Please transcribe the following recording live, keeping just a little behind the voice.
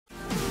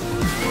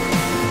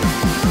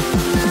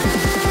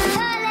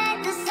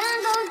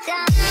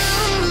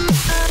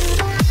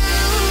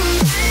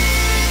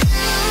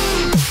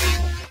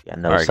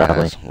another Alright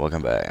sapling. guys,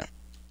 welcome back.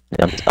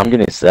 Yeah, I'm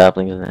getting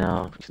saplings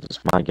now because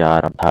my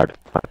god, I'm tired of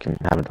fucking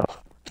having to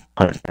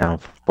hunt down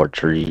for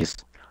trees.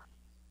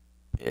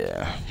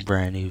 Yeah,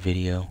 brand new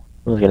video.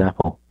 Look at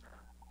apple.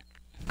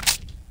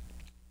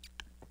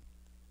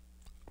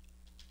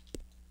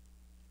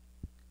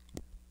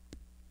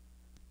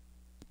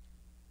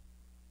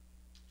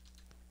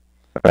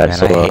 Alright, Man,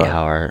 so I hate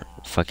how our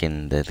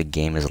fucking the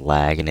game is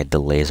lag and it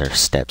delays our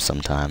steps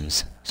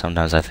sometimes.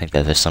 Sometimes I think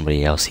that there's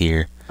somebody else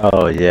here.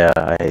 oh yeah,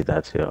 I hate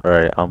that too.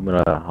 Alright, I'm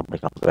gonna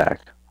come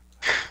back.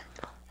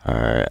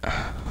 Alright.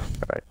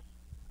 Alright.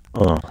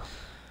 Oh.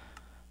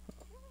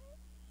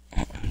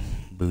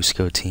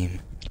 Busco team.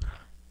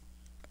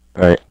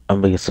 Alright,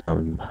 I'm gonna get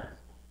some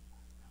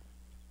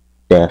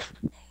death.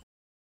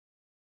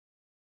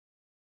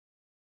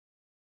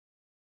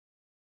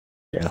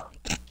 Yeah.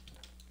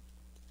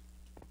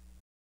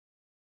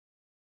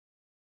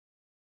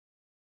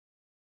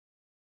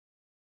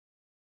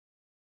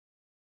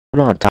 Put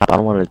it on top, I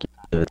don't want to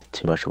give it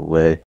too much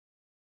away.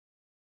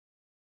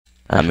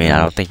 I mean, I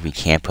don't think we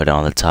can put it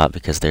on the top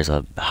because there's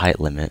a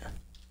height limit.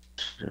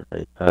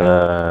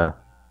 Oh.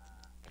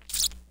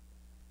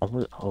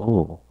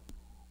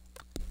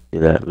 Do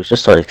that. We should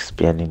start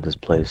expanding this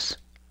place.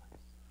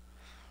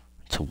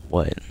 To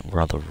what? We're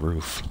on the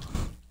roof.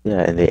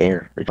 Yeah, in the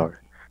air, retard.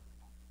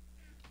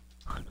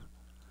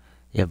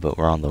 Yeah, but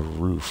we're on the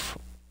roof.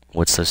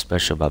 What's so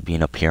special about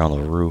being up here on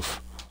the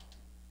roof?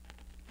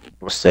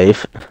 We're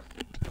safe.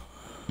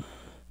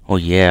 Well,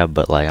 yeah,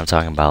 but like, I'm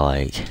talking about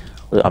like...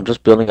 I'm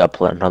just building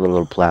up another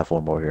little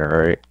platform over here,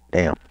 alright?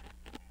 Damn.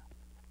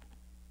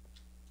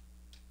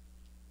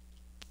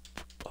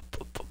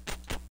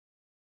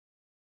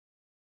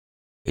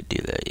 Could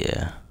do that,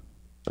 yeah.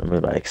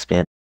 Let me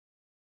expand.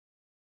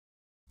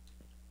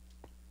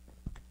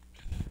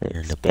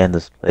 Expand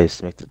this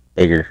place, make it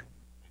bigger.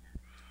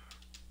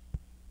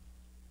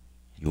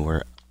 You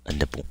were a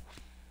nipple.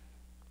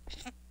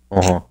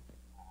 Uh-huh.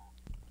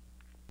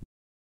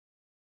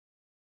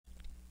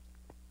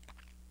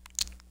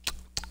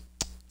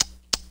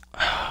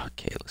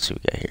 Okay, let's see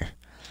what we got here.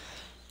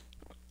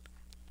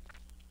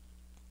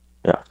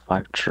 Yeah,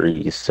 5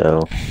 trees,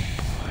 so...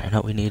 You know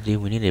what we need to do?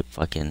 We need to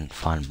fucking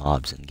find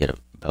mobs and get a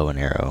bow and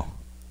arrow.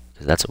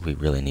 Because that's what we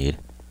really need.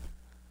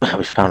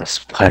 We found a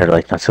spider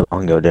like not so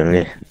long ago, didn't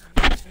we?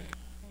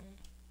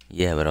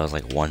 Yeah, but I was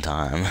like one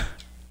time.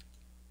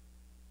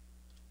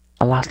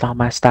 I lost all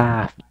my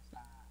stuff.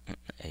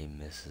 Hey,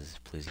 missus,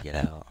 please get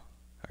out.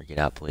 Or get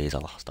out, please. I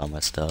lost all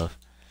my stuff.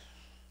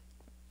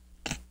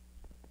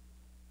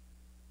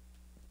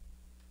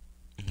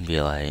 Be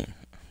like,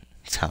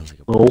 sounds like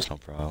a personal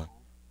problem.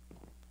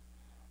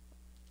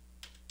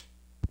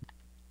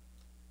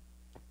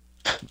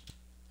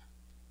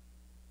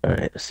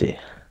 Alright, let's see.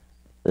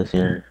 This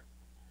here.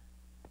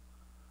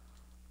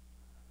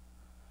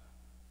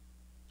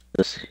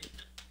 Let's see.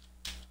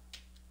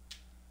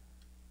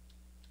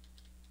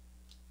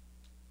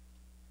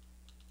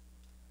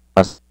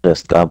 That's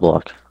just god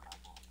block.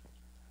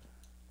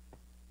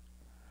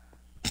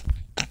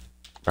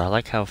 Bro, I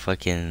like how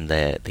fucking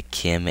the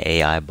Kim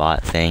AI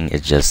bot thing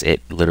is just,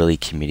 it literally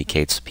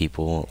communicates to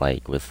people,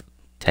 like, with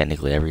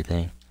technically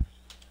everything.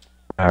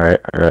 Alright,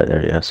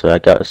 there you go. So I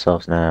got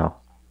ourselves now.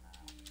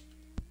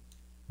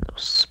 No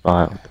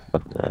spot. What the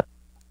fuck is that?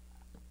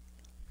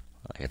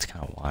 Like, it's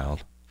kind of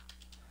wild.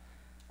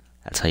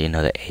 That's how you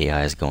know that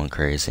AI is going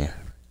crazy.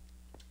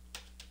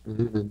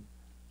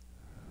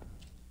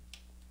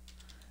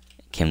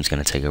 Kim's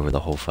gonna take over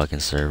the whole fucking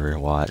server,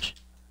 watch.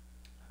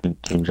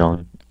 Kim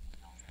Jong.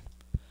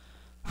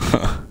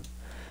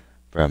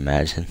 Bro,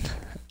 imagine.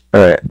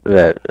 Alright,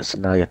 so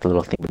now you got the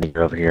little thing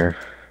over here.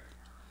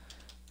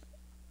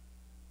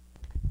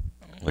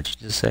 What'd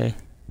you just say?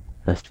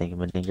 That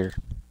thingamadinger.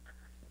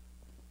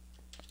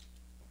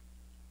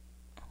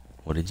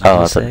 What did you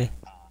just say?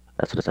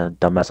 That's what it said,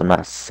 dumbass. I'm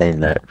not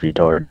saying that,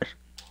 retard.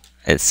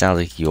 It sounds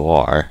like you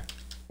are.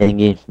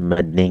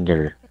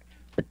 Thingamadinger.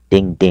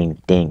 Ding,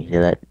 ding, ding.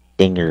 Hear that?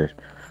 Dinger.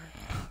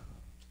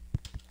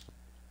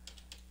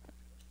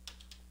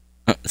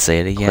 Say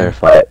it again.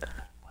 Clarify it.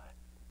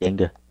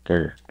 Dinger.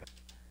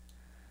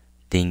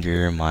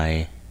 Dinger,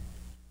 my...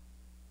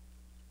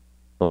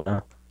 Oh,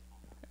 no.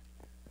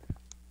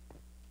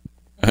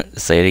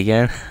 Say it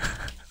again.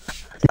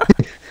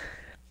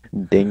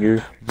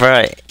 Dinger.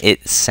 Bro,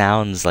 it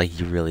sounds like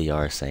you really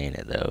are saying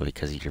it though,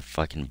 because of your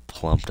fucking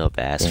plumped up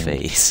ass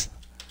face.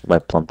 My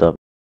plumped up.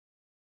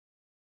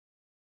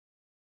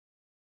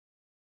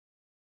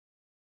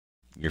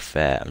 You're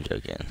fat, I'm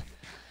joking.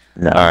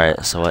 No.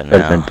 Alright, so what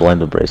There's been now?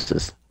 blend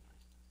braces.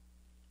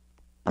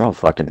 I don't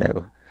fucking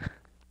know.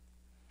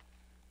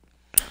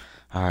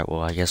 Alright,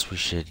 well I guess we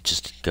should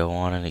just go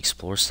on and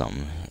explore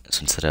something,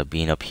 instead of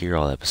being up here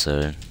all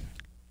episode.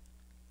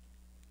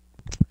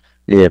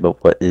 Yeah,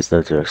 but what is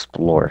there to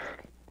explore?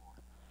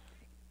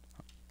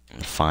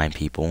 Find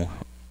people.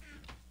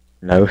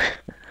 No.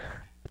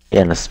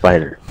 And a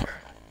spider.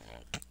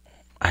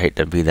 I hate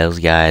to be those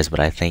guys, but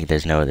I think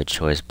there's no other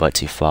choice but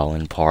to fall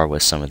in par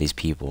with some of these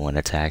people and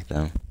attack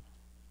them.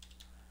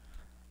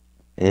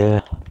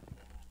 Yeah.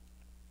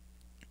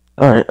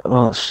 Alright,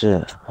 well,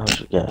 shit. I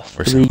was got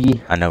We're so,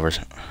 3 I know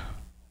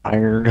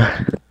iron we can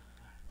either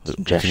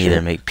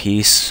suggestion. make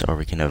peace or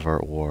we can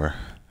avert war.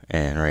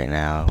 And right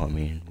now, I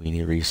mean, we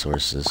need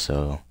resources,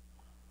 so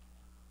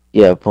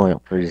Yeah, pulling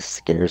up pretty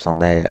scarce on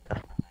that.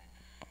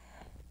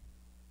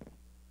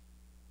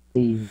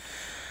 Please.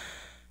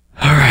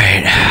 all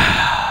right.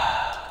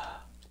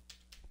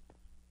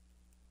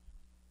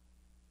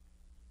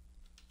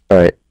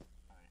 Alright,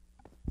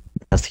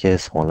 let's get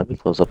this one. Let me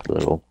close up the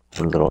little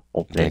Yeah,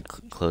 opening.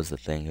 close the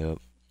thing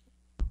up.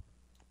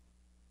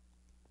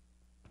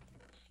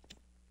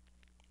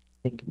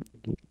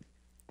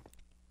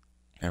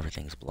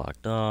 Everything's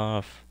blocked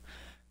off.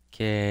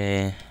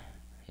 Okay.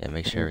 Yeah,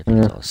 make sure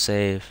everything's all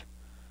safe.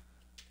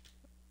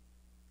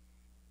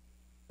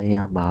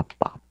 Yeah, bop,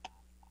 bop.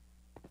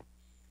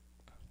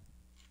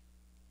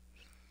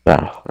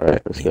 Wow,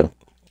 alright, let's go.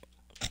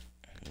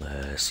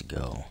 Let's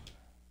go.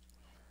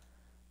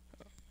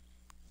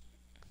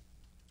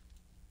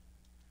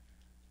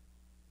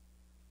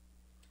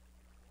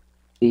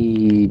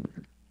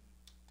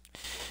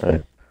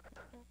 Alright.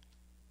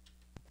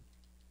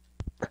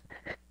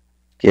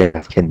 Yeah,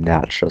 I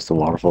cannot trust the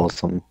waterfall.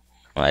 Some.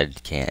 I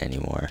can't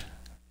anymore.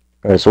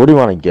 Alright, so where do you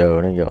want to go?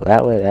 And then go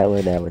that way, that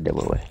way, that way, that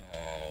way.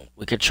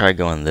 We could try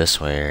going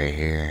this way right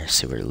here.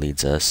 See where it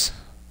leads us.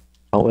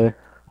 That way?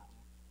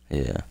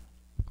 Yeah.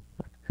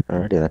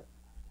 Alrighty then.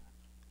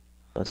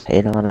 Let's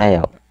head on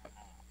out.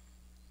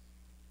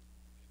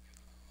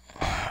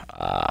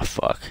 Ah,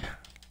 fuck.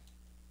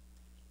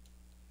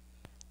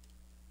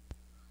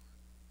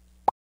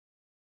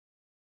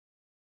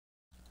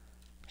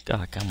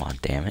 God, come on,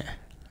 damn it.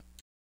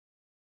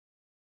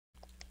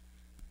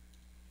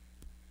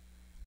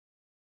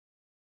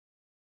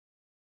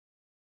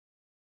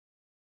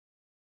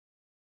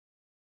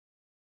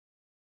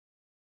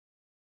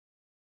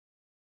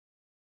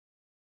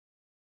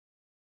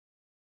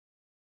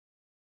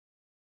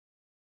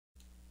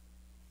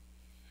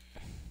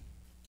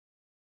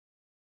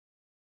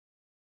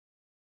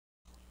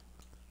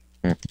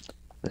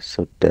 It's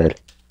so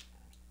dead.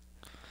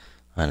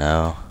 I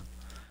know.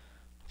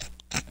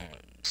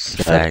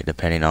 In fact,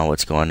 depending on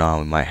what's going on,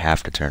 we might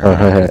have to turn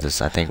around because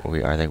this. I think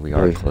we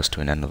are close to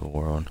an end of the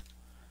world.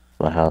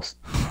 My house.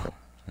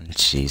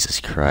 Jesus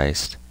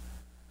Christ.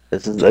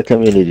 This is a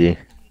community.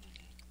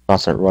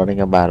 Constant running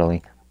and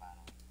battling.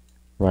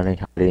 Running,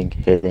 hiding,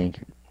 hitting.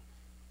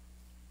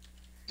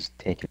 Just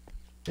taking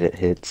it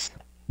hits.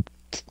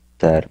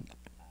 Sad.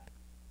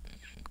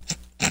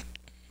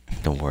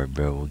 Don't worry,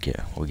 bro. We'll get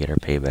our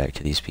payback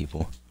to these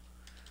people.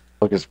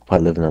 Fuckers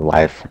probably living their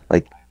life,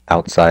 like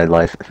outside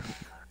life.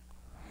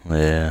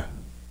 Yeah.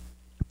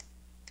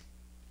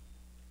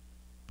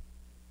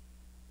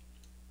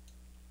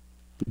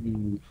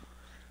 Ooh.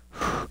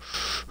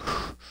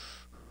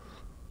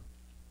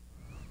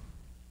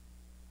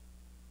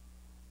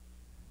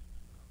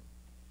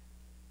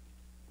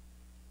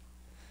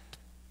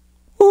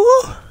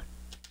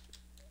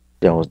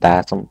 You almost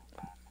died. Some.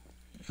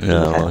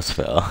 No, almost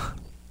fell.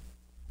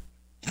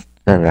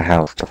 In the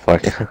house. The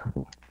fuck.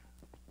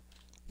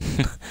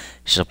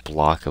 Just a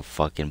block of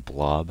fucking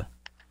blob.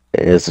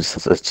 It's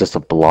just a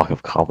block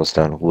of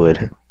cobblestone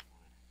wood.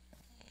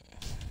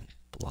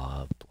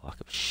 Block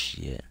of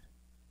shit.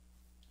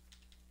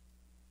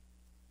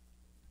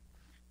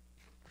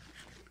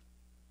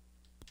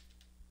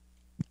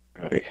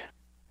 Right. Look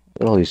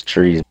at all these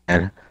trees,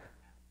 man.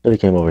 Really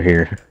came over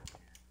here.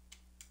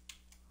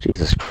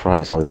 Jesus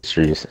Christ, all these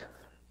trees.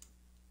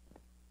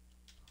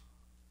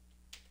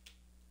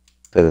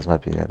 So this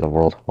might be the end of the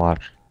world.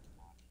 Watch.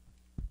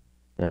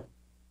 Yep.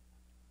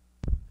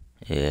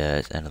 Yeah,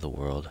 it's end of the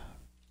world.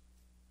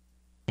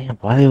 Damn,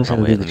 why do you always Oh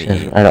have to wait, leave the let me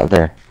chest eat. right out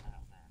there?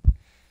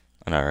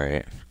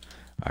 Alright.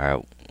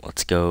 Alright,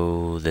 let's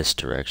go this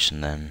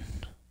direction then.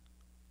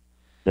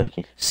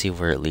 Okay. See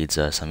where it leads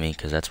us. I mean,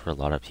 because that's where a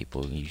lot of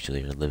people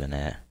usually are living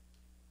at.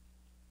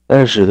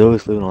 Actually, they're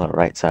always living on the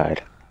right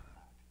side.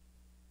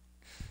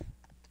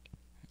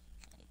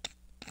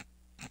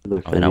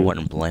 I mean, I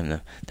wouldn't blame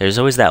them. There's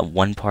always that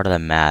one part of the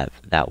map,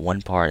 that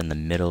one part in the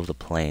middle of the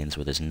plains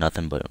where there's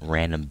nothing but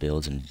random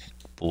builds and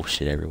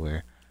bullshit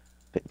everywhere.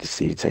 Pick the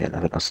seeds. I got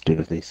nothing else to do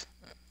with these.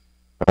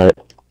 Alright.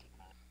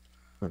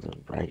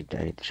 Right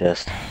day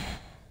chest.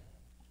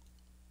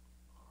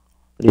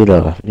 Need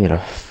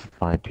to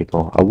find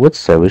people. I would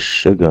say we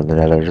should go in the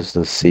nether just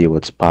to see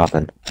what's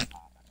popping.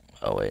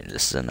 Oh wait,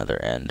 this is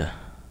another end.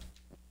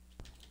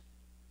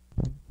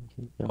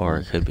 Or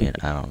it could be an,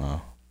 I don't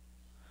know.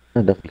 I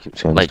definitely keep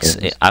saying Like,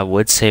 this. I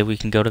would say we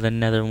can go to the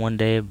nether one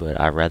day,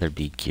 but I'd rather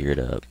be geared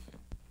up.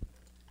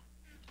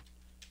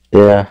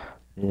 Yeah,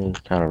 you're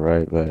kind of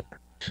right, but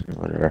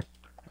whatever.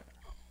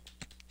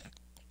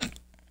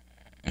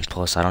 And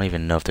plus, I don't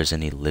even know if there's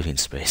any living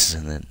spaces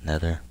in the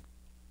nether.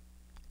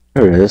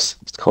 There it is.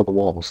 It's called the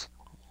walls.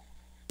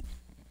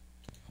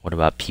 What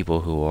about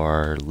people who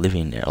are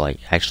living, like,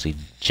 actually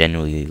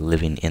genuinely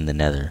living in the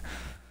nether?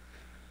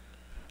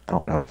 I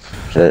don't know.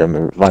 Shit, I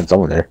mean, find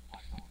someone there.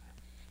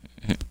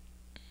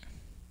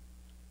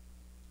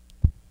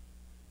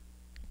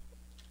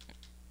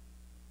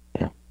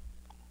 Yeah.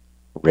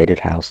 rated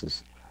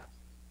houses.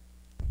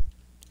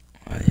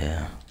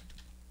 Yeah.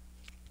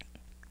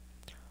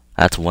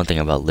 That's one thing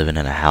about living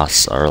in a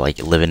house, or like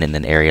living in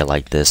an area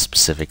like this,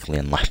 specifically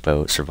in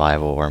Lifeboat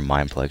Survival or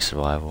Mineplex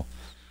Survival.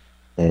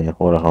 Yeah,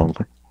 what a home.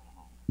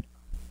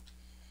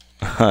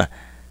 I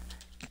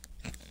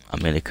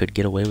mean, it could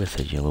get away with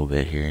it a little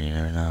bit here, you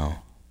never know.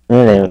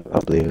 Yeah, I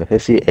believe it. If they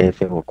see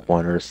anything with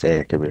corners, say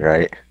it could be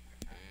right.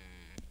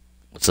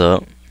 What's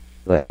up?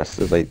 Like, it's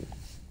just like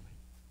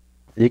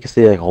you can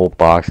see like a whole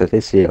box. If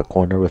they see a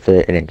corner with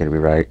it, it ain't gonna be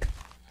right.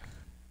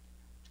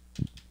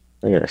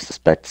 They're gonna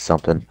suspect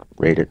something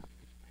rated.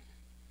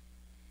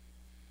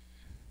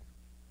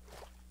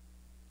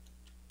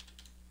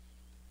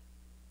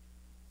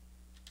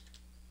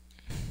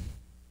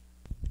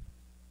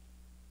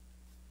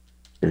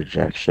 There's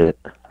jack shit.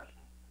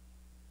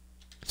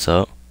 What's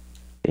up?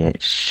 There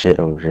ain't shit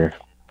over here.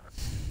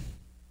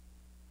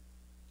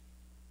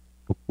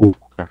 Ooh,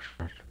 gosh.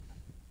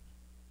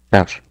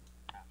 Ouch.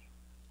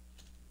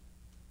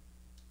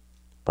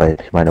 But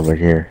he might over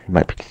here. He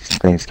might be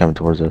things coming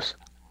towards us.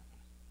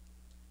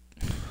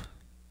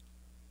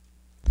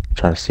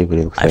 Trying to see what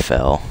he looks I like.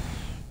 fell.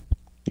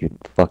 You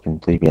fucking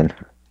plebeian.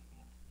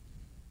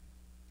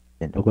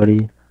 And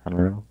nobody, I don't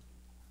know.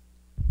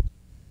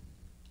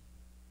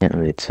 Can't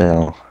really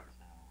tell.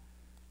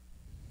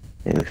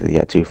 It looks like he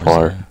got too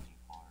far.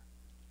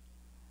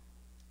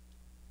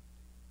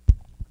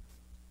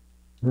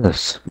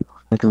 This.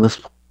 Look at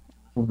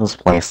this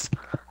place.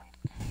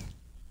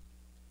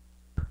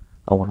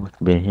 I wonder what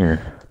could be in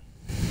here.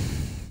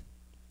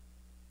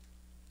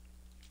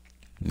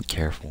 Be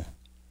careful.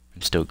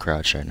 I'm still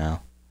crouched right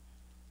now.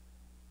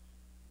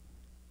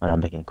 I'm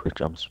making quick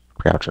jumps,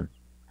 crouching.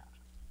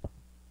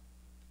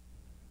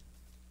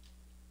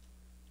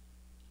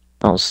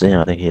 I don't see him.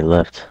 I think he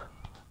left.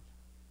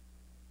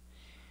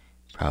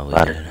 Probably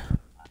Ladder. did.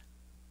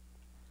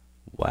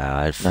 Wow,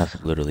 I've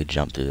Nothing. literally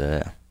jumped through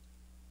that.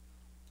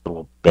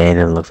 Little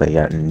abandoned. Looks like he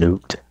got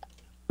nuked.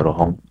 Little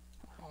home.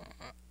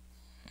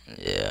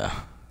 Yeah.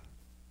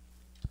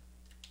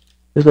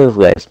 This looks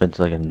like it's been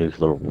to like a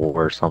nuclear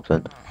war or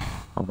something. I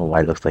don't know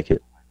why it looks like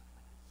it.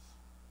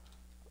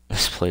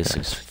 This place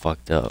is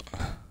fucked up.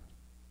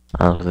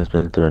 I don't know if it's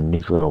been through a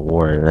nuclear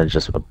war and then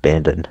just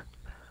abandoned.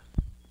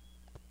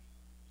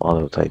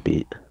 Auto type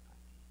beat.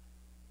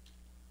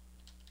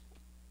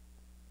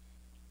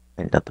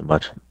 Ain't nothing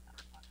much.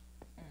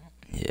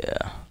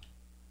 Yeah.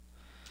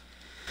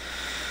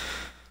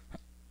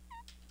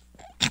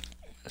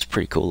 It's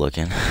pretty cool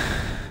looking.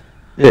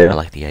 Yeah. I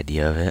like the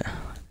idea of it.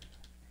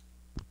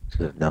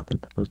 There's nothing.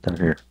 What's down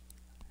here?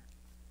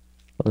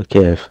 Oh,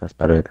 cave. That's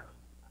about it.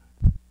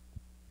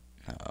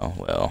 Oh,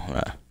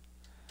 well.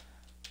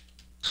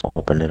 Just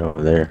open it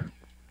over there.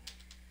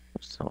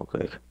 So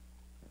quick.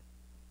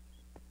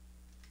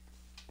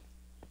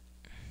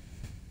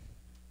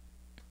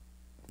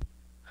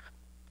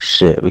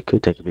 Shit, we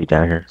could take a peek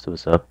down here. See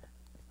what's up.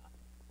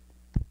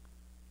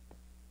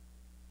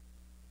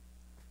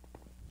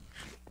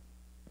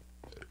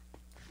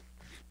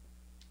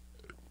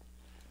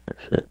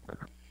 Shit.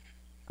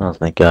 Oh,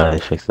 thank God they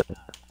fixed it.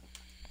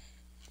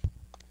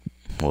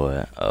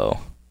 What? Oh.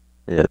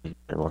 Yeah,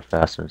 they're more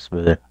faster and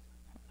smoother.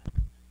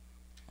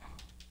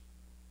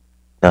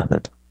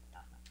 Nothing.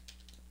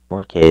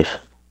 More cave.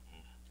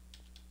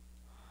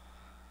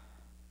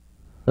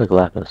 Look,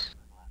 lapis.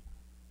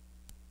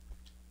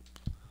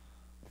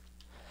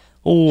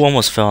 Oh,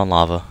 almost fell in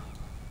lava.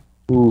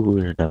 Ooh,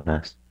 you're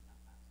dumbass.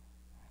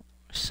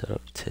 Set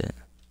up tit.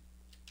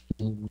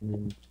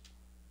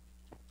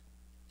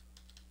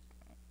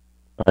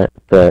 Alright,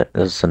 but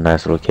this is a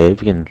nice little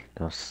cave. You can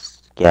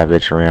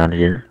scavenge around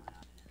here.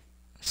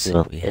 Let's see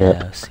what we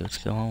have. See what's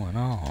going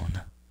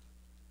on.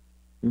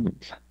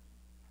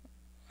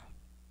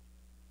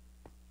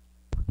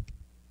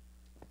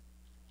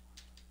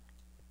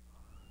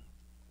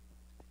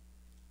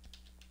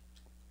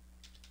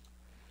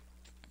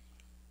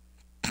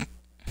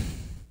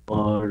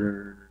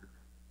 Water.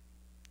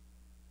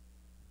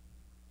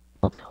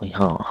 Oh,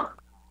 yeah.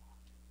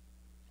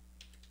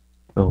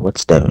 Oh,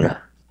 what's down?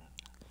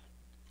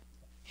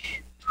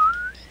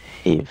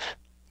 Cave.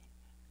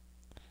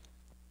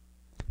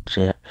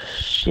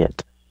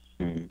 Shit.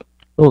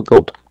 Oh,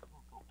 gold.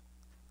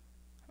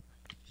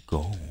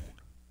 Gold.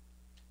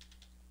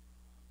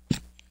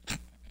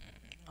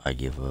 I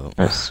give up.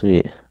 That's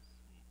sweet.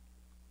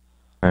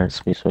 Alright,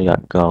 sweet. So we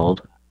got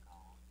gold.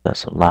 Got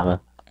some lava.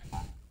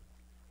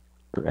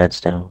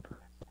 Redstone.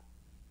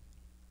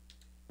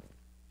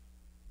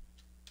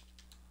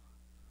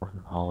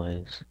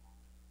 Hallways.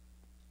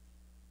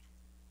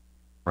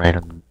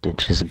 Random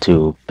ditches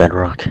into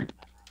bedrock.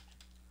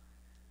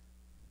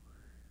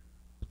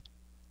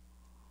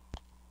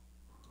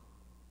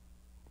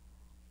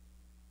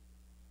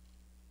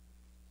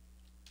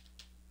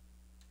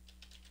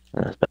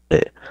 That's about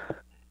it.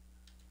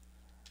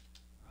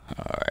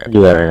 Alright.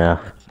 Do that right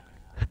now.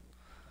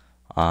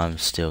 I'm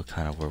still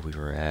kind of where we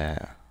were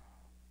at.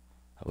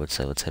 I would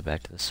say let's head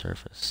back to the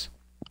surface.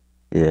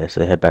 Yeah,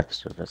 so head back to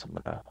surface. I'm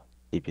gonna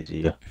DPZ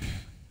you.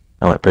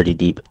 I went pretty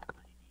deep.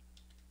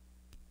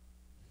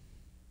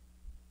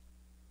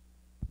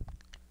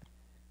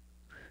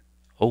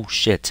 Oh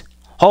shit.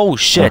 Oh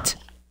shit!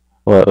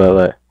 What?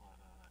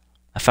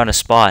 I found a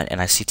spot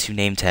and I see 2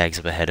 name tags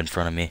up ahead in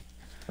front of me.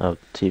 Oh,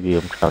 TP,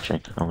 I'm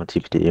crouching. I'm gonna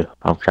TP to you.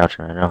 I'm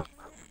crouching right now.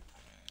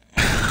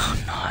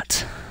 I'm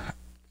not.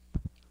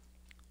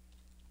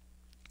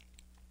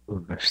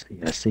 Ooh, I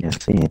see.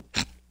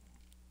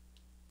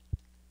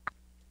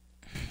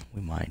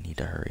 We might need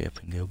to hurry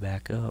up and go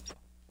back up.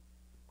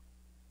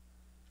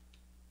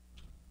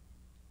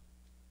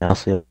 I'll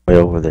see it way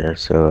over there,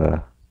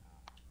 so,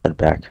 head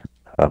back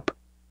up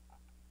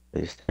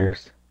these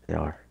stairs. They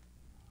are.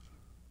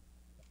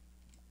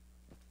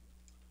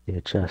 See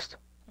a chest.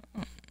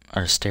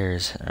 Our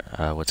stairs,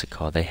 what's it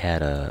called? They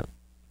had a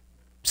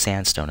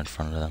sandstone in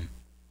front of them.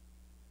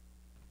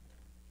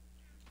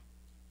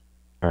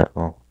 Alright,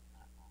 well,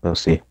 we'll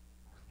see.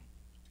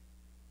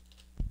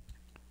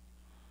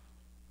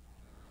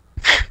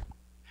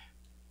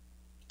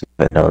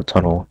 Another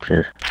tunnel up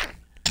here.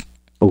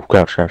 Oh,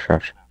 crouch.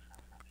 There's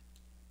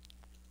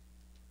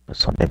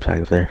some name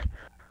tag up there.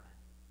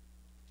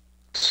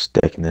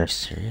 Stick in Are there. you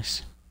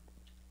serious?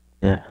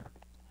 Yeah.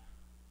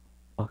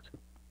 Fuck.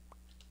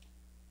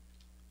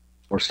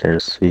 More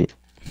stairs, sweet.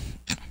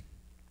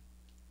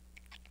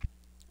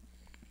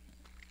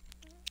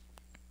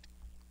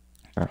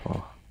 Alright,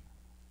 well.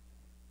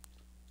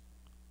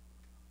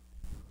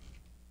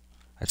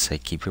 I'd say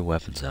keep your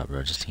weapons out,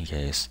 bro, just in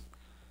case.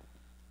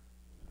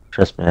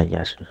 Trust me, I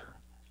got you.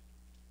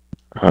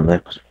 I'm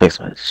like, fix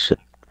my shit.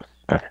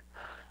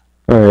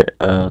 Alright,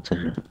 I'll take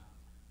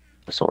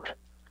the sword.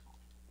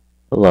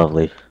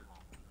 Lovely.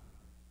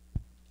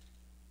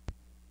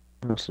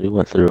 So we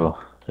went through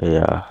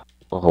a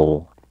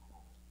whole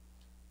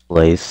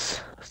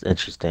place. It's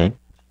interesting.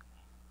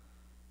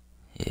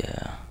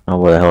 Yeah. Oh,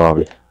 where the hell are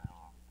we?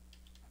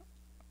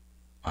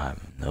 I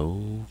have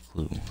no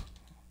clue.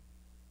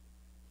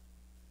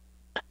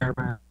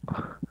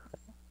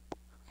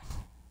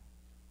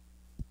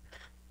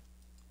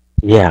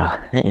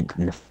 Yeah,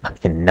 ain't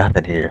fucking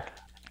nothing here.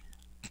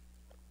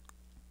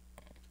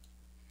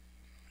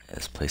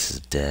 This place is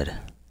dead.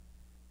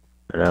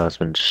 I know it's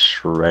been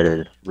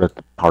shredded, ripped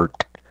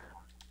apart.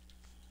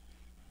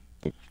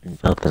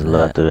 Nothing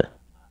left of it.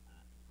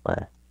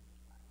 What?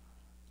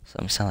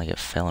 Something sounded like it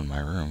fell in my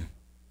room.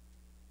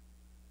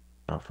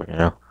 I don't fucking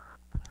know.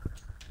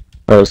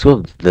 Oh, let's go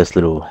with this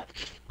little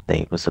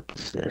thing. What's up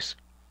the stairs?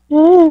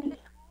 Oh.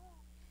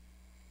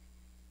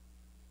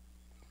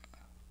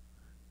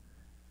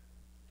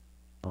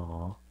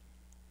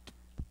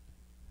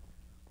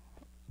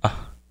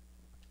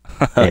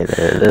 Hey,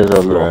 there's a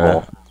little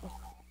hole.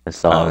 I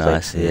saw. I was no, I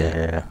like, see it.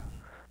 yeah.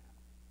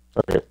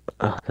 Okay,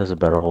 there's a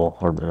better hole,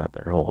 or not a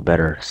better hole, a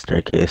better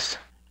staircase.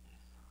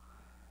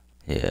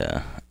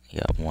 Yeah, you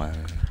got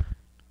one.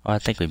 Oh, I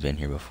think we've been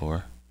here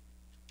before.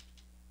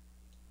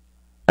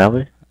 Have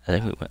we? I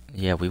think we went.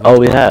 Yeah, we went Oh, the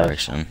we wrong have.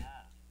 direction.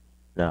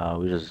 No,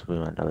 we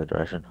went another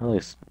direction. At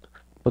least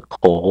a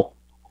coal.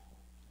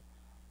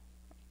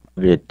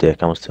 Be a dick.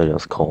 I almost told you it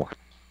was coal.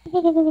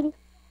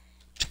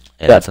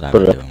 Yeah, that's what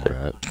Put I'm it doing, up,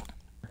 bro.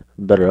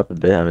 better up a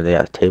bit. I mean, they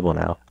got a table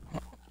now.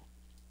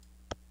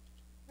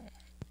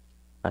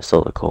 I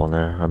saw the coal in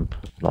there. I'm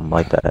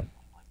like that.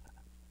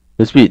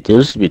 There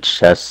used to be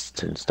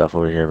chests and stuff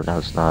over here, but now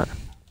it's not.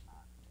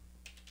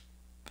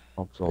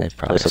 Oh, They there's a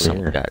probably place over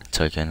someone here. got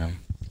took in them.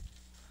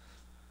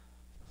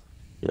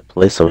 Yeah, a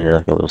place over here,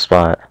 like a little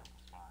spot.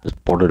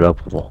 Just boarded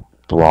up with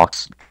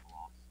blocks.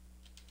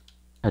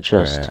 A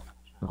chest. Right.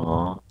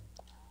 Oh,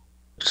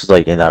 it's just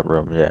like in that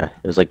room. Yeah,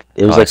 it was Oh,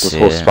 I like this see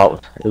whole it.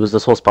 spot. It was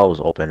this whole spot was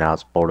open. Now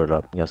it's boarded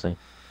up. I'm guessing.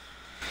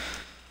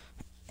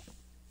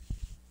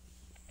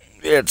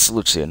 Yeah, it's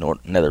literally a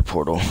nether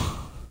portal.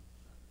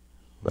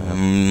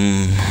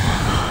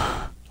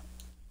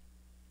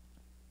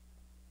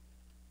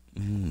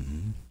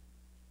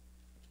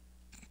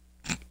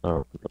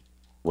 Or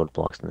wood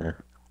blocks in there.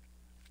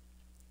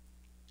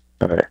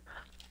 Alright,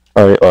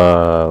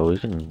 we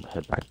can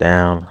head back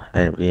down,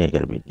 and we ain't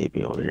gonna be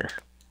DB over here.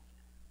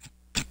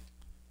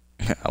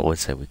 I would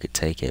say we could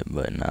take it,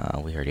 but nah,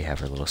 we already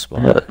have our little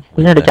spot. Yeah,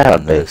 we Way already better got a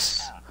than this.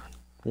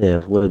 base.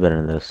 Yeah, way better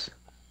than this.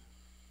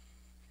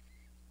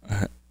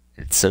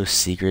 It's so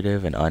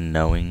secretive and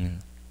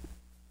unknowing,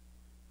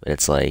 but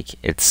it's like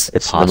it's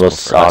It's the possible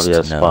most for us to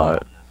obvious know.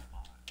 spot.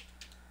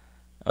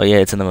 Oh yeah,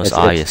 it's in the most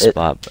obvious It,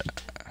 spot,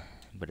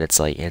 but it's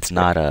like it's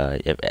not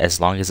as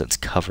long as it's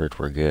covered,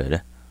 we're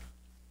good.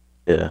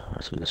 yeah,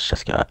 so this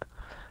just got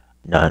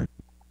none.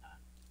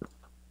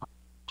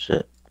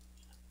 Shit.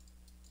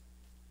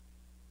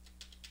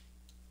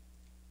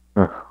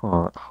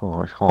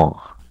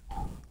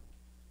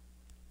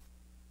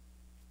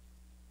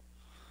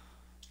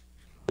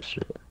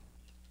 Shit.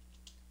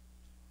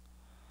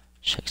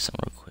 Check some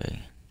real quick.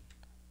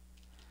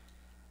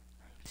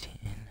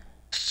 19.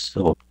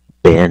 So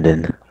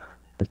abandoned.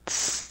 It's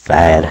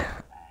sad.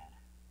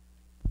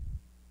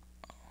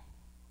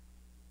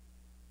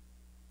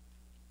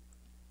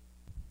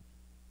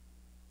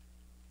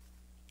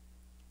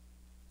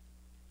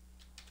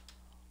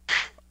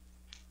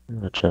 In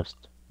the chest.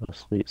 Oh,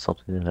 sweet,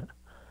 something in it.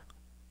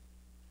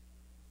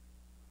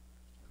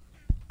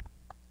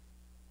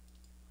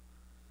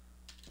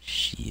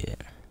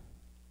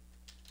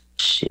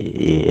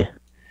 Yeah.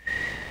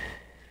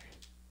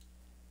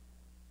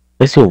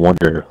 Makes you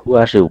wonder who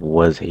actually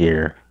was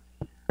here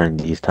during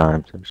these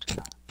times.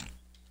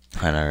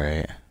 I know,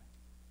 right?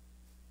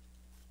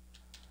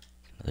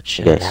 The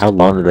Okay, how chest.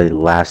 long did they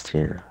last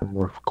here?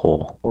 More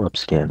coal, more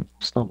upskin,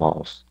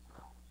 snowballs,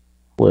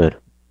 wood,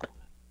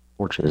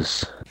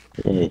 torches.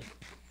 Yay.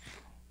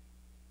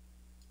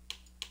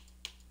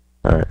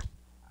 Alright,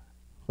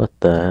 what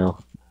the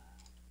hell?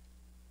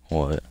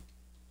 What?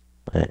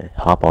 Hey,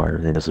 hop on,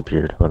 everything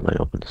disappeared. What did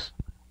I open this?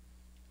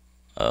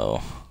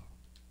 Oh.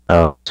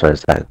 Oh, sorry,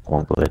 it's that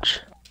one glitch.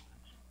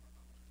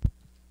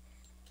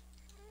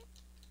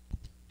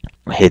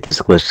 I hate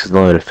this glitch because the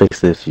only way to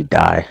fix it if you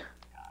die.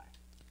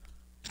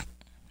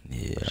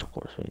 Yeah. Which of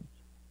course, we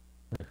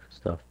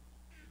stuff.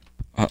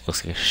 Oh, it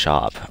looks like a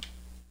shop.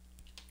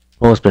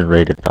 Well, it's been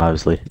raided,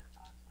 obviously.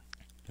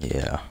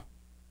 Yeah.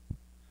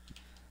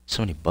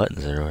 So many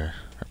buttons everywhere.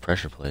 Or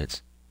pressure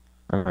plates.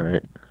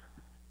 Alright.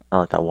 Not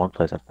like that one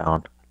place I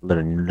found.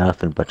 Literally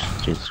nothing but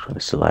Jesus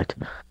Christ select.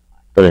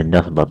 Literally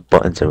nothing but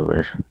buttons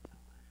everywhere.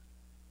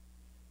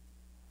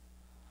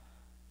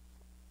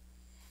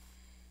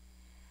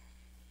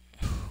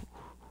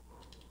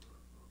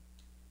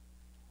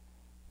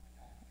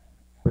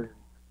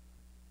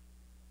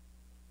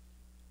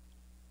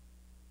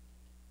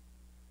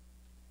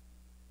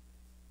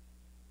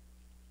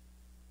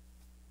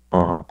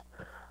 Uh-huh.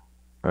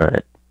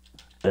 Alright.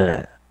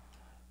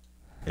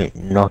 Ain't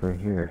nothing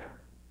here.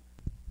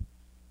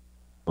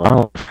 What I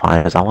want to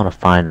find is I want to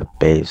find a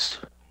base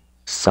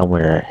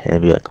somewhere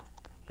and be like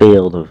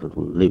filled with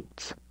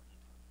loot.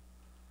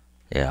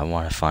 Yeah, I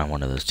want to find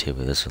one of those too,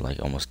 but this is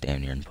like almost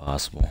damn near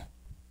impossible.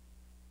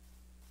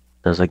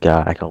 There's a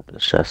guy I can open the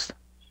chest.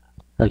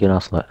 I can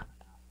also let.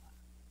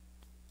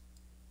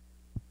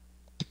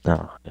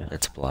 No, yeah.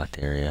 It's a blocked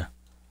area.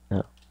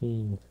 No.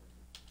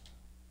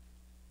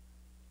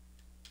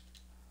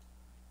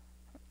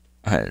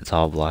 It's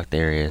all blocked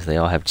areas. They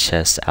all have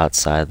chests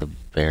outside the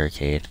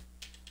barricade.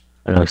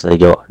 I know because they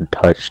go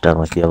untouched,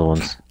 unlike the other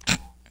ones.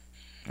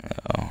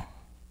 Oh.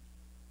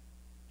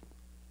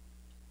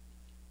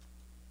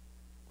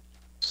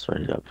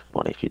 Sorry, that'd be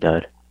funny if you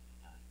died.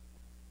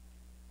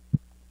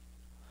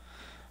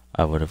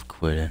 I would have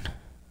quitted.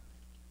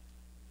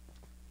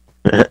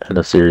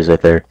 The series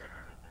right there.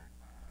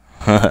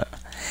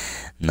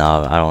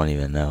 No, I don't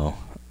even know.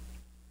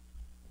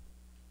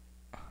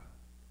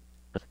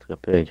 That's a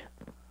pig.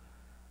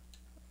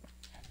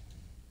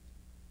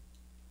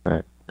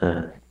 Alright,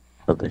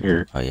 something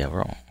here. Oh yeah,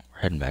 we're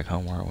heading back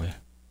home, aren't we?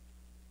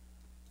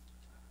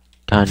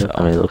 Kind of.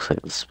 I mean, it looks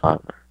like the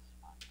spot.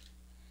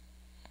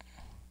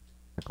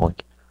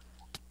 Like,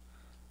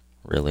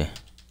 Really?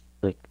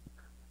 like,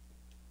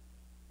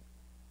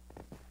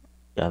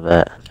 yeah,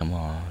 that. Come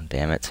on,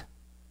 damn it.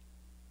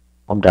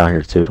 I'm down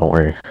here too, don't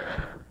worry.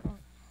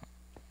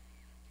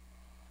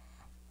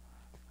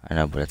 I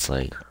know, but it's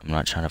like, I'm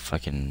not trying to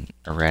fucking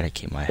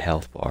eradicate my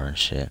health bar and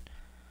shit.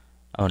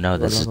 Oh no,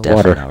 this is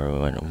definitely not where we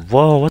went.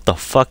 Whoa, what the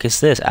fuck is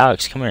this?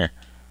 Alex, come here.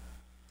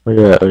 Where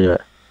you at? Where you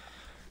at?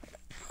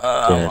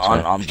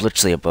 I'm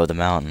literally above the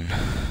mountain.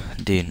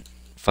 Dude,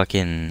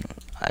 fucking,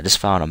 I just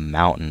found a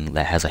mountain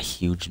that has a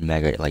huge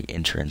mega, like,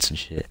 entrance and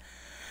shit.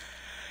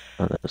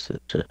 Oh, that's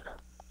it. Shit.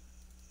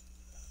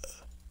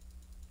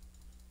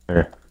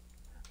 There.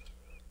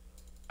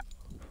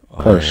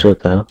 Oh, shit,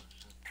 the hell?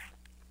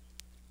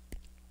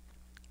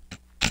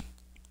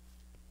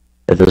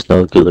 If there's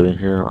no good living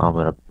here, I'm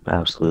gonna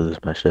absolutely lose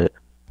my shit.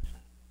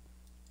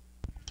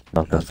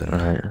 Nothing.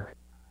 Alright.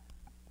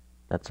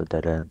 That's a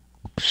dead end.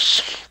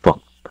 Fuck.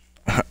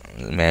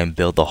 Man,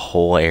 build the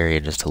whole area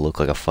just to look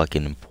like a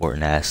fucking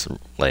important ass,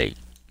 like,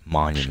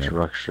 monument.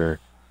 Structure.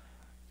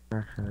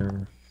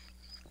 Alright,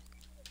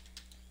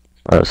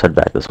 let's head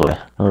back this way.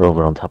 We're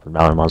over on top of the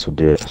mountain, might as well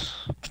do it.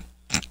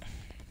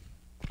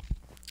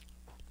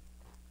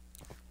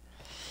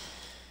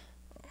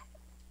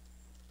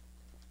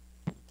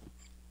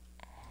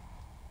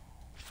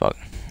 Fuck.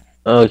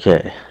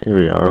 Okay, here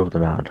we are over the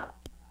mountain.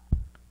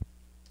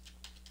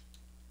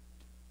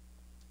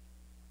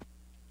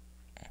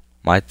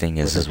 My thing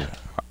is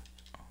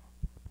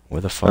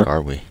where the fuck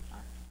are we?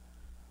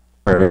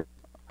 We're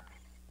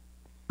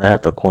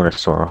at the corner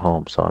store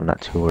home, so I'm not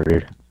too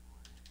worried.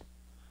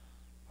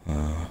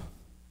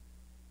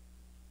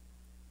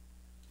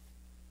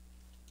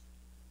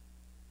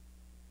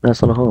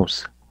 That's on the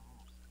homes.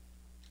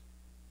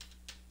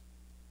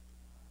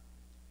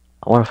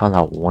 I want to find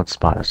out one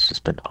spot that's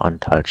just been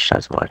untouched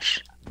as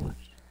much.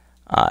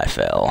 I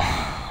fell.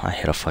 I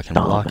hit a fucking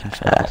block and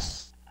fell.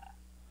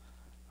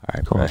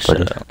 Alright, Come on, brush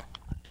buddy. it up.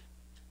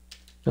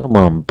 Come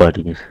on,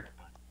 buddy.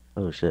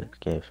 Oh shit,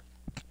 cave.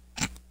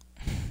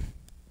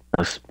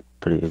 That's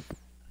pretty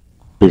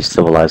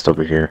civilized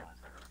over here.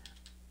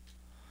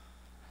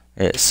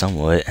 It's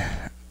somewhat.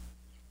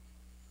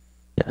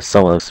 Yeah,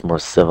 someone looks more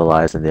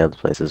civilized than the other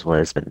places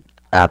where it's been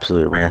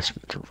absolutely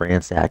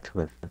ransacked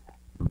with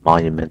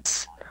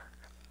monuments.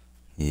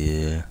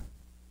 Yeah.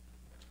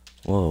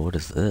 Whoa, what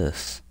is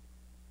this?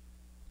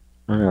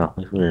 I don't know,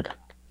 it's weird.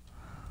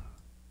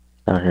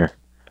 Down here.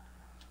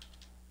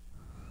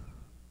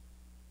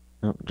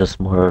 Nope, just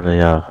more of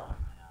a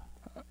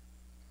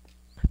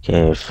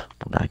cave.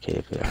 Not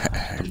cave,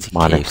 yeah. It's a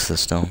Mining. cave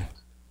system.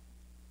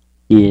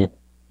 Yeah.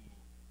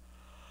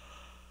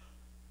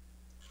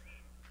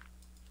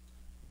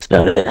 That's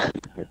about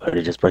it.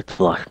 Everybody just break the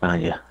block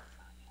behind you.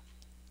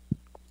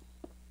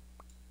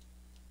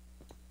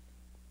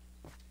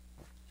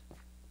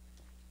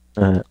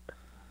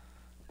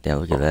 Yeah,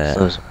 look at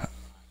that.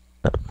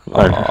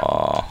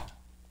 Oh.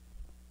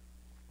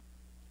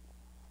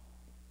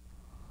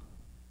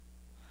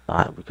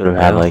 We could have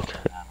had like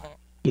a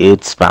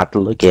good spot to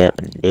look at,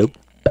 but nope.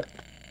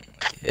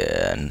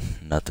 Yeah,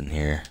 nothing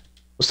here.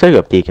 Let's take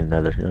a peek in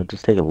Nether.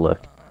 Just take a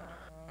look.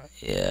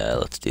 Yeah,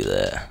 let's do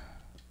that.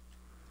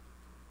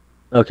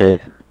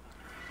 Okay.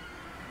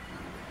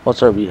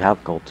 Also, we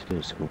have gold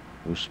too, so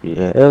we should be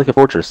like a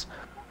fortress.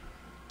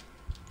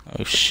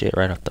 Oh shit!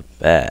 Right off the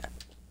bat.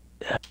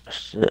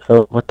 Shit.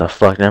 Oh, what the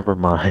fuck? Never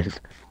mind.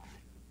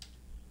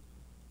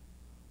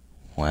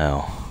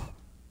 Wow.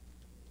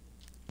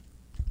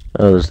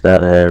 Oh, there's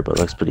that there, but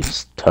it looks pretty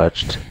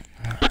touched.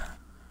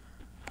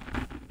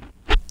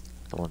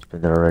 Someone's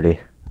been there already.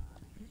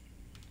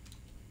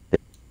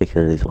 Take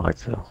care of these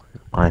logs, though.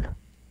 Mine.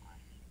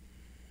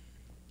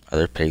 Are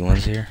there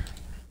piglins here?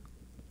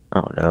 I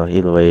don't know.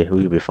 Either way,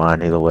 we could be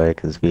fine either way,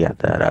 because we got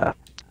that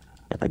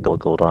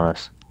gold on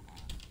us.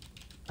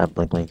 That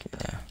blink.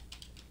 Yeah.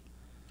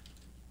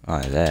 Oh,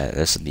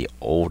 this is the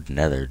old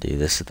Nether, dude.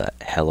 This is the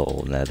hella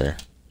old Nether.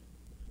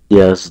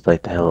 Yeah, this is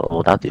like the hell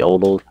old. Not the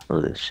old,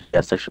 or the shit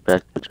extra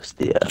back, but just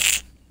the,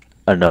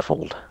 enough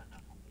old.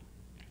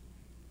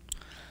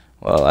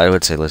 Well, I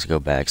would say let's go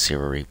back, see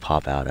where we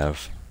pop out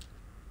of.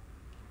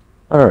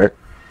 Alright.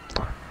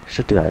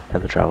 Should do that.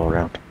 Have to travel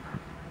around.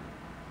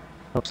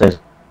 Oh, same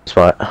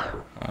spot.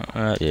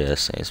 Yeah,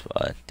 same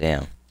spot.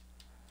 Damn.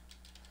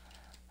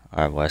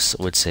 Alright, well,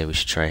 I would say we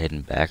should try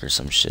heading back or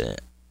some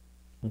shit.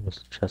 There's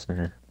a chest in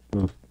here.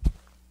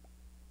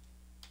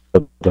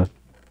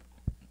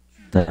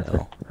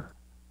 Nothing.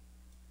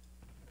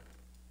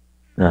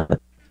 Nothing.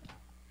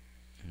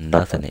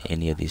 Nothing in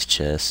any of these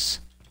chests.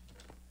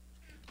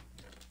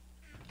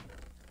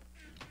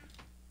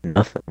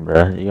 Nothing,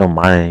 bruh. You don't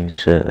mine any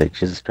shit. Like,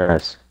 Jesus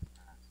Christ.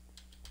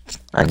 That's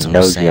I what know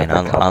I'm you saying.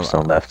 have that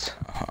cobblestone left.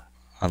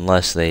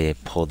 Unless they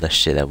pulled the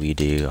shit that we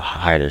do,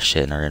 hide our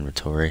shit in our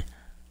inventory.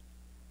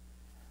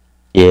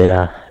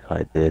 Yeah,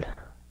 I did.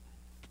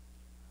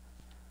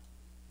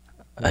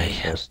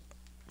 I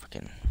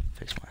fucking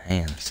fix my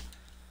hands.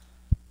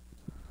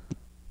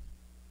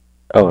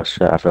 Oh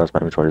shit, I forgot my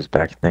inventory is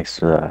back next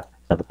to the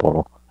other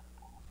portal.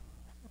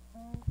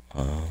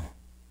 Oh.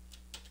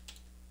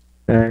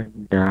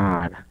 Thank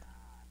God.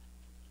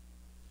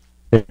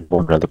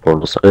 Another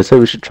portal. So I said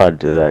we should try to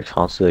do that.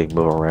 Constantly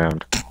move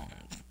around.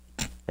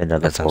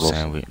 Another That's what portal.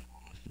 I'm saying. We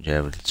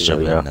should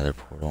be another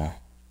portal.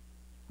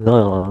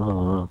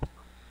 No.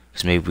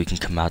 Because maybe we can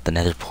come out the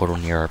nether portal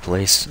near our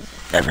place.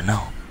 Never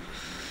know.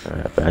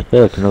 Alright, back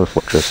here, like another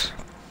fortress.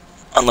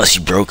 Unless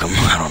you broke them.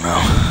 I don't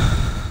know.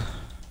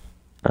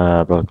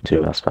 Broke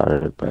two, that's about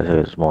it, but I think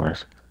there's more.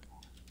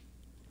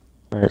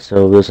 Alright,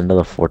 so there's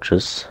another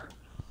fortress.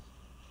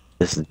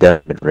 This is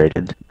definitely been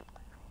raided.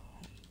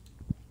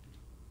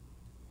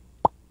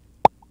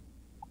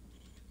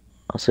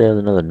 I'll say there's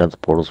another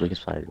portal, so we can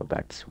try to go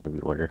back to where we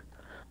were.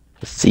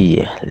 Let's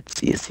see.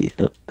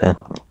 Look, there.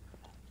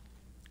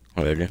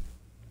 Ready?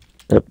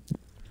 Yep.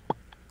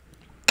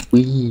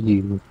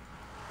 Wee.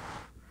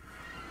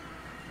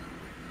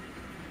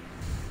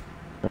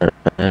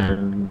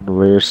 And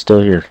we're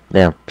still here.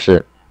 Damn,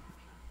 shit.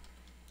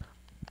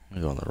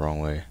 We're going the wrong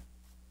way.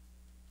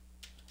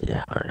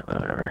 Yeah, alright,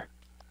 whatever.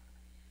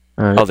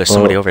 Oh, there's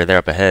somebody over there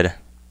up ahead.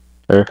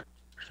 There.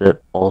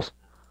 Shit, balls.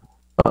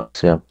 Oh,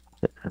 see him.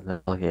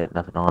 Look at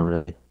nothing on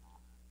really.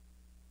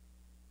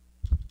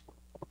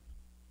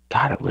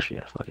 God, I wish we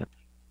had a fucking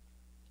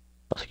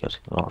telescopes.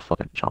 Oh,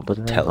 fucking jump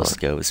in there.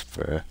 Telescopes,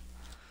 bro.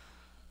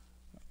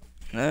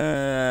 I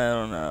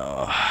don't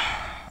know.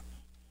 I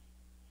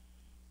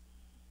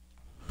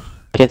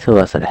can't tell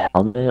if that's a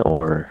helmet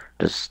or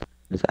just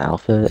his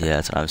outfit. Yeah,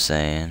 that's what I'm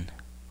saying.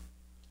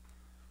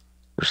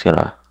 We're just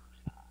gonna.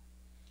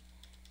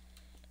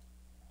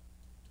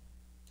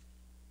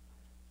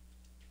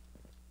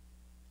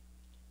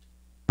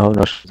 Oh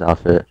no, his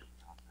outfit.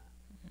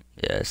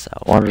 Yeah, it's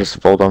I want to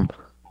just fold them.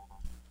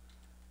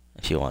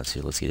 If you want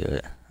to, let's do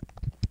it.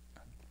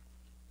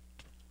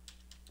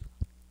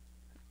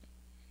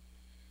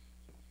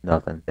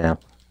 Nothing. Damn.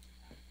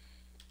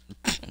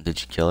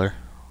 Did you kill her?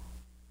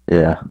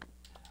 Yeah.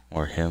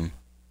 Or him?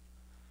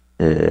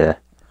 Yeah.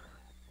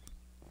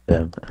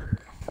 Damn.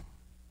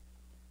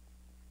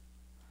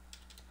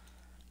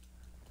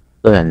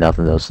 Look at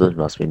nothing though, so this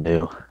must be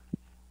new.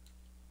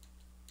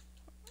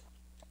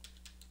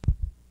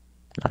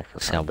 I feel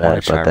so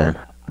bad, but then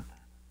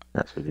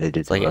that's what they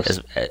did to like us.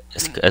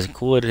 as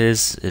cool it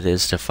is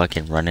to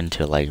fucking run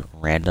into like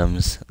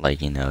randoms,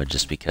 like, you know,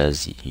 just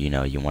because you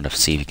know you want to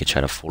see if you can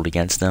try to fold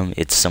against them.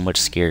 It's so much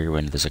scarier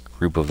when there's a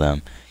group of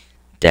them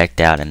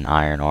decked out in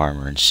iron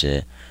armor and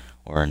shit,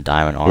 or in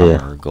diamond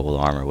armor or gold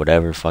armor,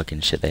 whatever fucking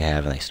shit they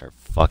have, and they start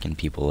fucking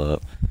people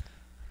up.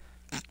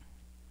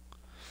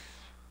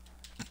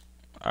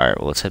 Alright,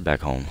 well, let's head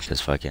back home,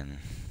 because fucking...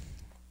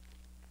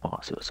 Oh,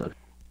 I'll see what's up.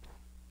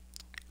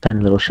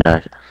 Tiny little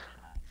shack.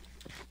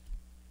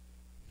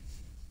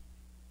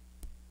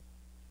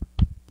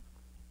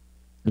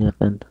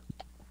 Nothing.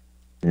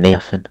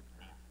 Nothing.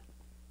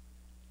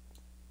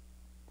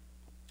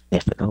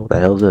 Nothing. Oh, what the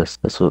hell is this?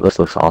 This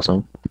looks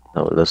awesome.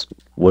 Oh, this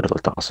would have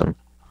looked awesome.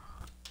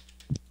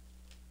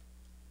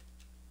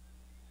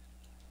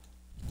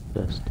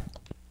 Just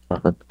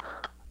nothing.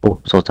 Oh,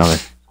 someone's down there.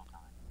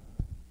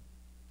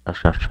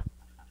 Gosh, gosh.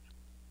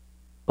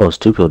 Oh, there's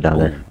two people down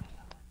there.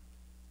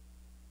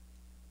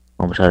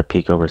 I'm gonna try to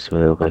peek over and see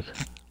what they look like.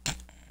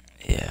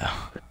 Yeah.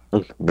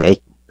 Look,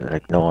 naked,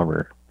 like no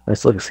armor.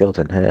 Let's look at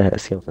skeleton.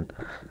 Skeleton.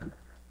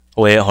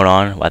 Oh, wait, hold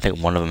on. I think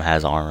one of them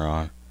has armor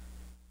on.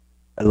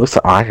 It looks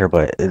like iron,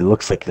 but it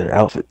looks like their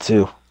outfit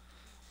too.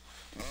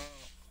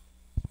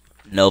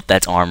 Nope,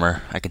 that's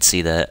armor. I can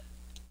see that.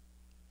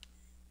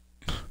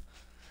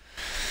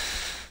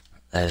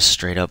 That is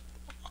straight up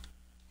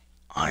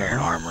iron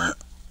armor.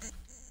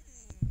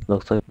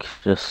 Looks like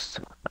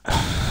just.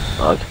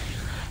 Fuck.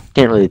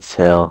 Can't really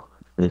tell.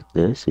 Did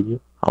I see you?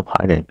 I'm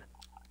hiding.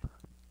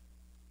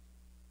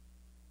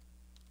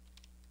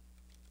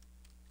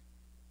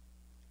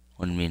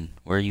 What do you mean?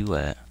 Where are you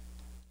at?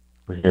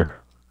 We're here.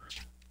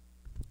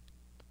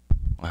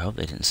 I hope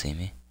they didn't see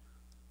me.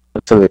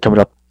 Looks like they're coming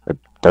up a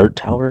third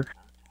tower.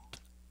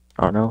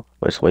 I don't know.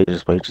 Just wait,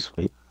 just wait, just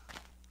wait.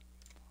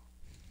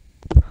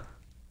 I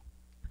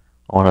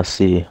wanna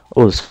see.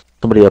 Oh, there's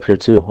somebody up here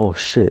too. Oh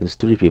shit, there's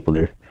 3 people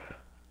there.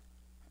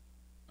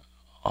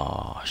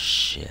 Oh,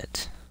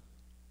 shit.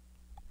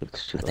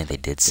 I think they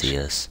did see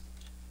us.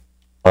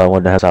 Oh,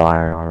 one that has our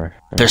iron armor.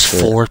 There's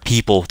 4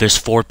 people. There's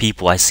 4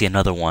 people. I see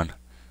another one.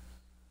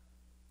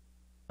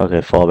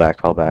 Okay, fall back,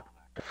 fall back.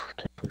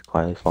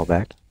 Quietly fall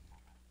back.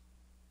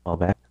 Fall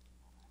back.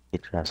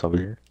 Get your ass over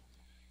here.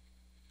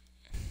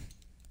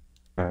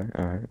 Alright,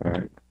 alright,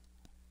 alright.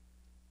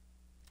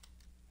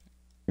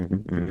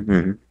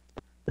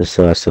 Just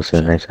so I still see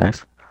the name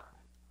tags.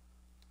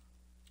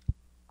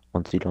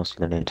 Once you don't see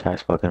the name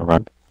tags, fucking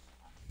run.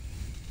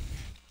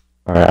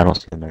 Alright, I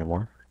don't see them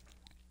anymore.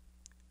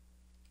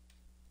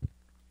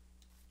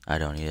 I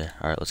don't either.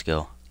 Alright, let's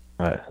go.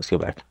 Alright, let's go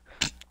back.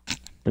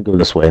 I'll go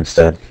this way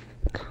instead.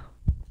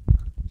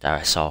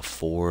 I saw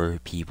 4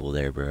 people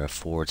there, bro.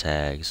 4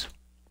 tags.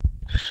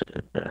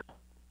 Shit.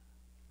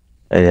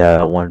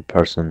 Yeah, one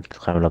person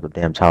climbing up the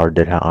damn tower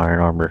did have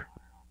iron armor.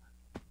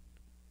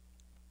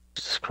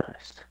 Jesus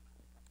Christ.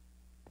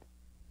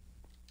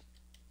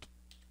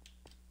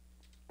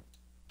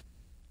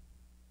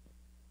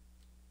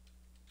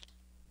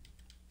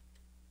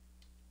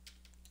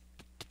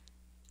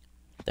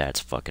 That's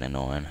fucking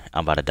annoying.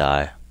 I'm about to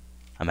die.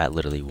 I'm at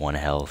literally 1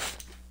 health.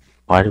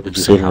 Why did we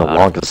just hit in the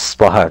longest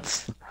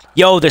spots?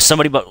 Yo, there's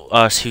somebody but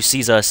us who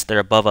sees us. They're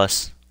above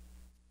us.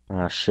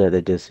 Ah shit,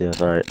 they did see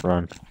us. Alright,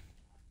 run.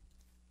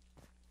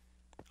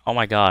 Oh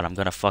my god, I'm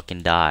gonna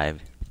fucking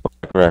dive.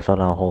 Right, I fell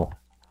down a hole.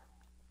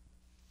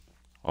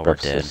 Oh, we're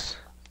dead.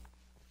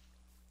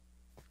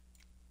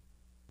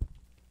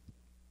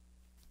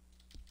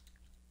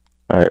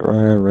 Alright,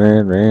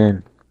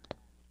 run.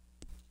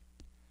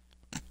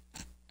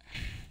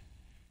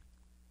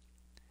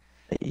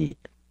 Eat.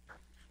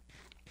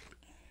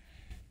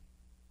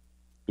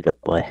 Eat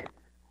up, boy.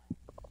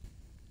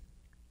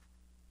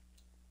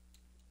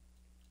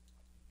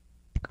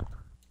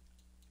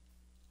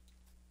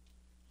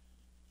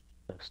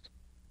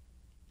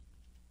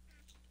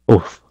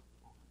 Oof.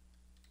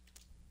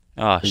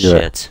 Oh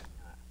shit.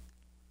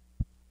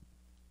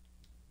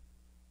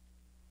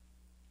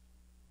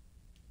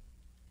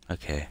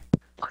 Okay.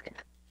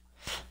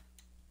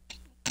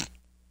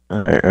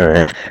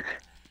 Alright.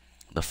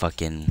 The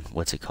fucking,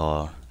 what's it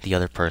called? The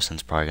other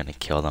person's probably gonna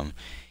kill them.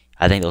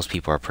 I think those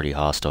people are pretty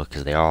hostile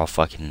because they are all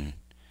fucking.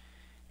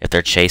 If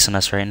they're chasing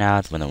us right now,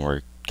 then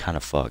we're kind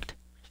of fucked.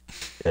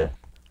 Yeah.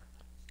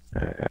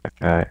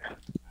 Alright.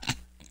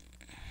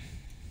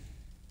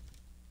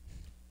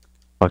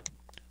 Fuck.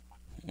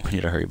 We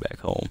need to hurry back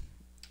home.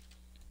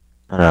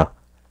 I know.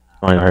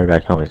 I want to hurry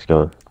back home. Let's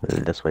go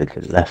this way to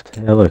the left.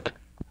 Yeah, look.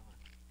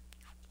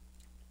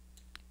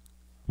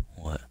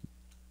 What?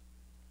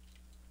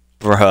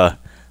 Bruh.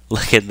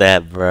 Look at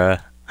that,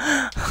 bruh.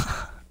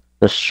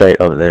 Just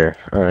straight over there.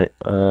 Alright,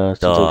 so we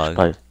should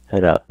probably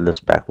head out this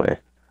back way.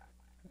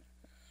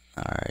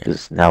 Alright.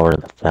 Because now we're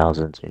in the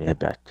thousands. We need to head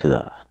back to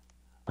the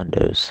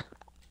hundos.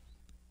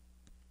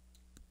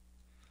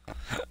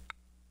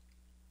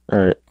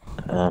 Alright.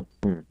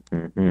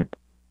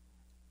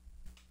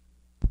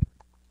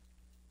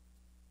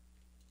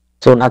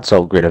 So not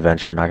so great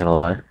adventure, not gonna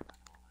lie.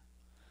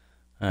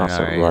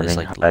 Also Alright, running,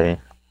 there's hiding.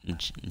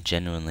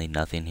 genuinely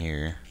nothing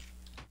here.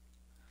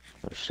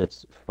 Oh,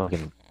 shit's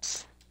fucking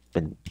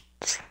been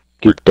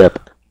scooped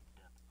up.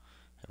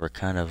 We're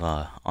kind of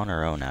on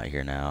our own out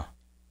here now.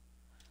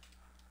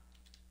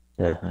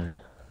 Yeah.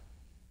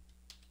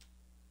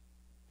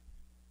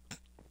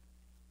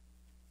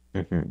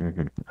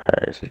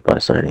 Alright, so you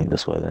probably start heading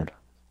this way then.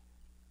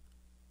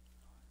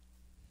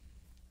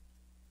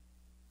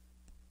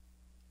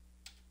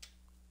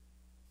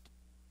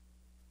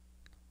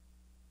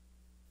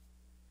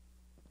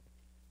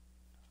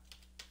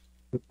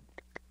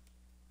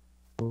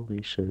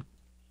 Holy shit.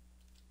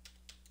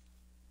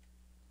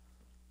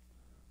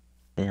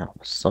 Damn,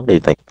 so many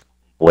like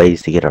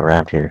ways to get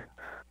around here.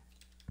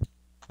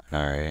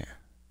 Alright.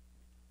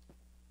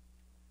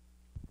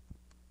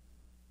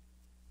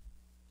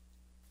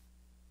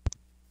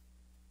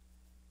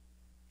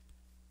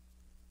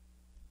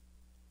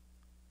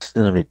 There's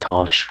gonna be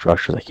tall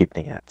structures. I keep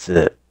thinking that's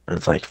it. And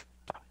it's like,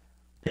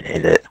 I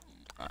hate it.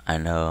 I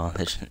know,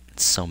 there's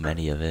so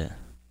many of it.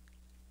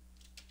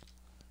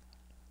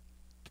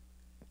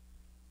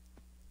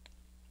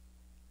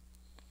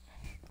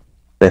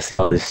 I see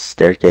all these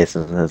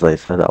staircases and it's like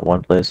that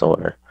one place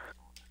over.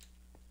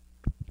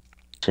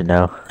 You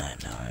know? I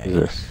know, What's right?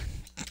 this?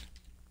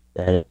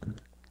 That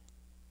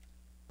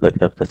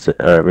look up, that's it.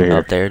 Alright, right Oh,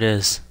 here. there it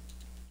is.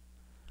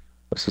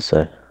 What's it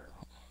say?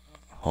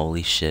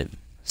 Holy shit.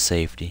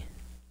 Safety.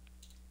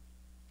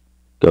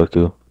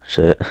 Goku.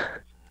 Shit.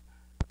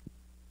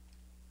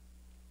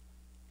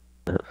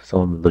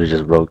 Someone literally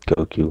just wrote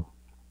Goku.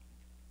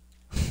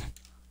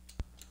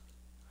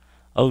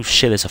 Oh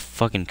shit, there's a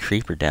fucking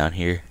creeper down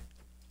here.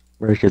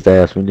 Where's his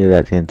ass? We need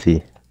that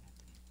TNT.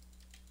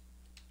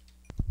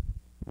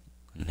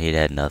 He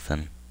had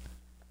nothing.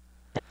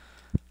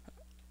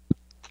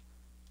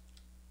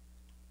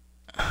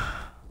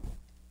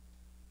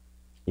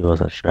 He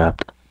wasn't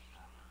strapped.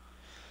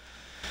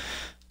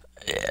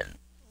 Yeah,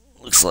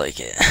 looks like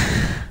it.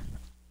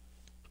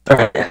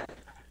 Alright.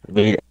 We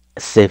made it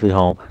safely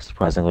home,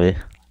 surprisingly.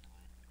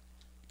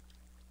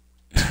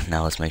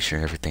 Now let's make sure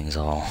everything's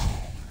all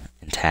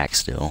intact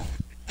still.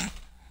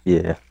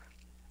 Yeah.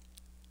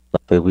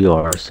 Luckily we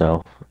are,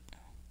 so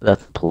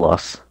that's a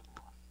plus.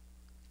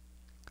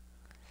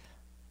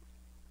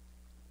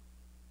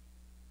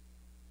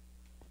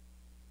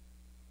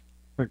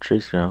 Where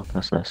trees go?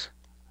 That's nice.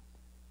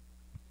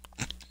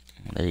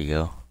 There you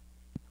go.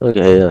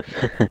 Okay, look.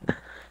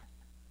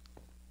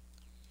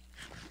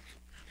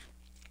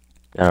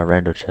 Got a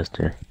random chest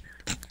here.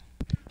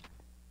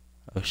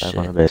 Oh Back shit.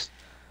 on the base.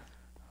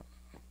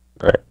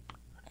 Right.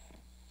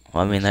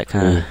 Well, I mean, that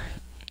kind of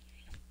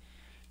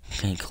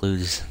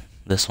includes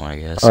this one, I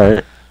guess.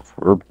 Alright.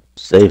 We're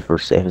safe. We're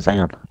safe as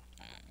hell.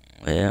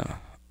 Yeah.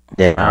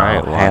 Yeah.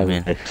 Alright, well, I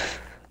mean, we've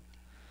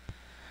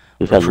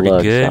we're had pretty luck,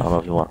 so good. I don't know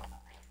if you want to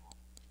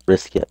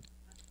risk it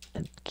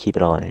and keep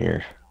it all in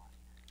here.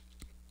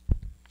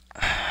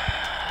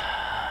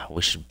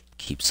 We should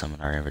keep some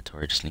in our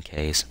inventory just in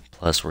case.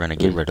 Plus, we're gonna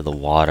get rid of the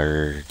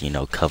water, you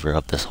know, cover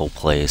up this whole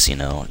place, you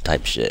know,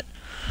 type shit.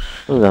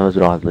 As long as we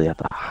don't really have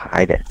to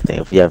hide anything.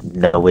 If we have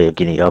no way of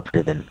getting up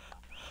here, then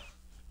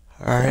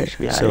Alright,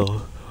 we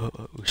so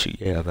we should,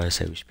 yeah, I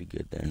say we should be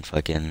good then.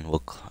 Fucking,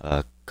 we'll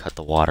cut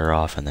the water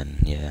off and then,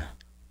 yeah.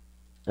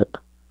 Yep.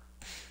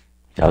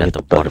 You I'll got get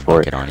the the water bucket for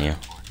bucket it. on you.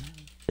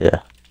 Yeah.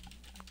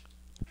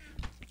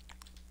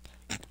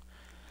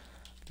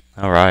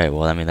 Alright,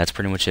 well, I mean, that's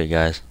pretty much it,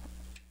 guys.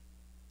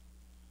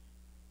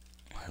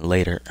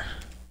 Later.